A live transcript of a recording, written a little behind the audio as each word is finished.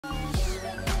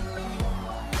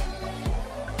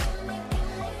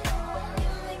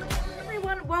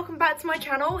welcome back to my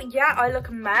channel. Yeah, I look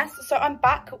a mess. So I'm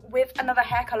back with another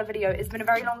hair color video. It's been a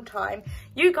very long time.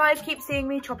 You guys keep seeing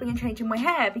me chopping and changing my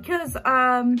hair because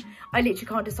I literally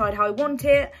can't decide how I want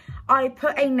it. I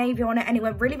put a navy on it and it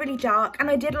went really, really dark, and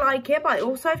I did like it, but I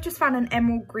also have just found an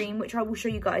emerald green, which I will show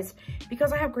you guys.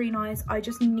 Because I have green eyes, I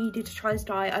just needed to try this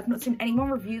dye. I've not seen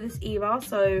anyone review this either,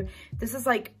 so this is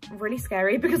like really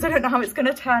scary because I don't know how it's going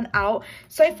to turn out.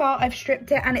 So far I've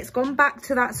stripped it and it's gone back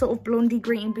to that sort of blondie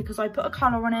green because I put a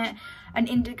colour on it, an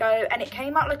indigo, and it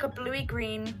came out like a bluey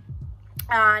green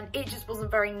and it just wasn't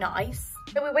very nice.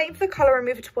 So we're waiting for the colour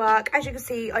remover to work. As you can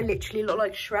see, I literally look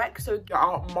like Shrek, so get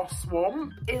out my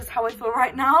swamp is how I feel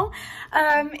right now.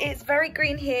 It's very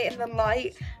green here in the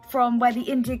light from where the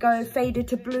indigo faded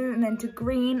to blue and then to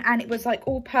green, and it was like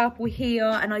all purple here,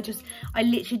 and I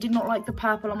literally did not like the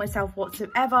purple on myself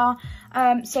whatsoever.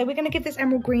 So we're going to give this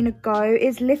emerald green a go.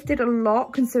 It's lifted a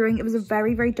lot considering it was a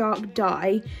very, very dark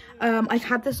dye. I've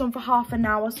had this on for half an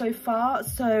hour so far,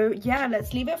 so yeah,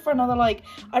 let's leave it for another, like,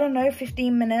 I don't know,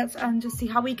 15 minutes and just see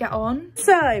how we get on.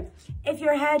 So if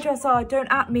you're a hairdresser,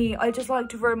 don't at me. I just like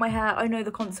to ruin my hair. I know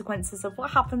the consequences of what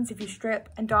happens if you strip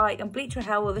and dye and bleach your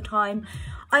hair all the time.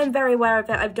 I'm very aware of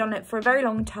it. I've done it for a very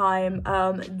long time.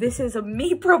 This is a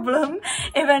me problem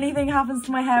if anything happens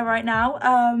to my hair right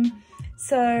now.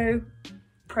 So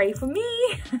pray for me.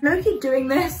 I keep doing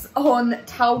this on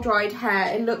towel dried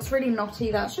hair. It looks really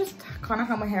knotty. That's just kind of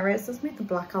how my hair is. Let's move the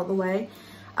black out of the way.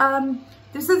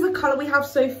 This is the colour we have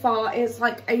so far. It's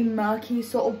like a murky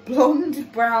sort of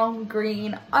blonde, brown,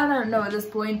 green. I don't know at this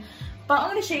point, but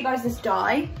I'm going to show you guys this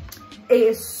dye. It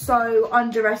is so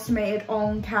underestimated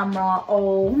on camera.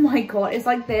 Oh my god, it's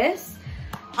like this.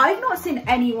 I've not seen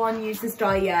anyone use this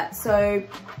dye yet, so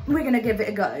we're gonna give it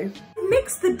a go.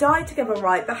 Mix the dye together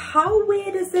right, but how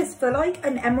weird is this for like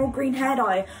an emerald green hair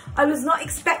dye? I was not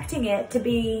expecting it to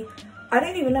be, I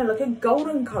don't even know, like a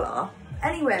golden colour.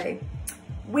 Anyway,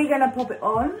 we're gonna pop it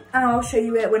on and I'll show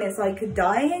you it when it's like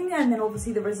dyeing and then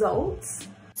obviously the results.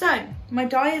 So my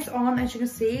dye is on. As you can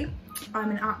see,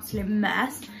 I'm an absolute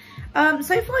mess.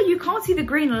 So far you can't see the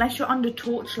green unless you're under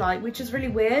torchlight, which is really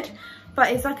weird,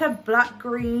 but it's like a black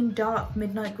green, dark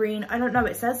midnight green. I don't know,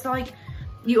 it says like,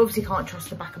 you obviously can't trust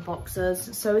the back of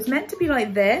boxers, so it's meant to be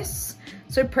like this.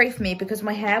 So pray for me because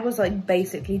my hair was like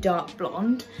basically dark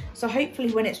blonde, so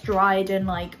hopefully when it's dried and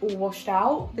like all washed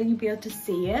out, then you'll be able to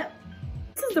see it.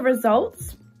 This is the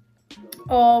results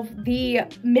of the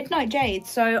Midnight Jade.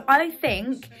 So I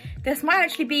think this might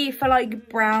actually be for like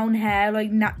brown hair,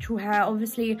 like natural hair.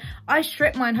 Obviously I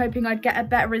stripped mine hoping I'd get a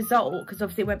better result because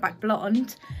obviously it went back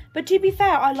blonde, but to be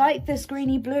fair, I like this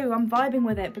greeny blue. I'm vibing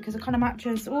with it because it kind of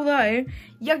matches, although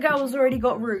your girl's already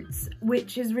got roots,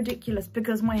 which is ridiculous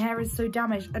because my hair is so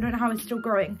damaged. I don't know how it's still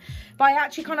growing, but I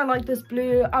actually kind of like this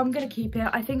blue. I'm gonna keep it.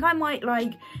 I think I might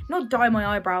like not dye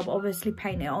my eyebrow, but obviously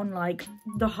paint it on like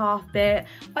the half bit.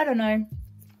 I don't know.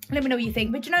 Let me know what you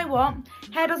think. But you know what?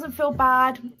 Hair doesn't feel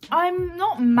bad. I'm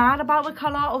not mad about the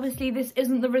colour. Obviously, this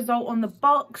isn't the result on the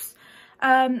box.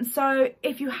 So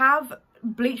if you have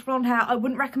bleach blonde hair, I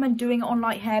wouldn't recommend doing it on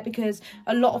light hair because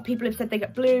a lot of people have said they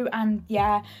get blue. And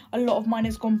yeah, a lot of mine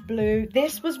has gone blue.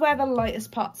 This was where the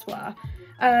lightest parts were.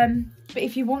 But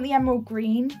if you want the emerald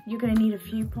green, you're going to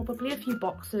need probably a few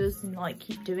boxes and like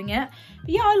keep doing it. But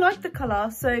yeah, I like the colour.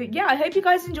 So yeah, I hope you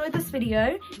guys enjoyed this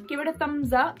video. Give it a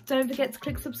thumbs up. Don't forget to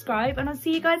click subscribe and I'll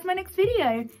see you guys in my next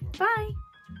video. Bye.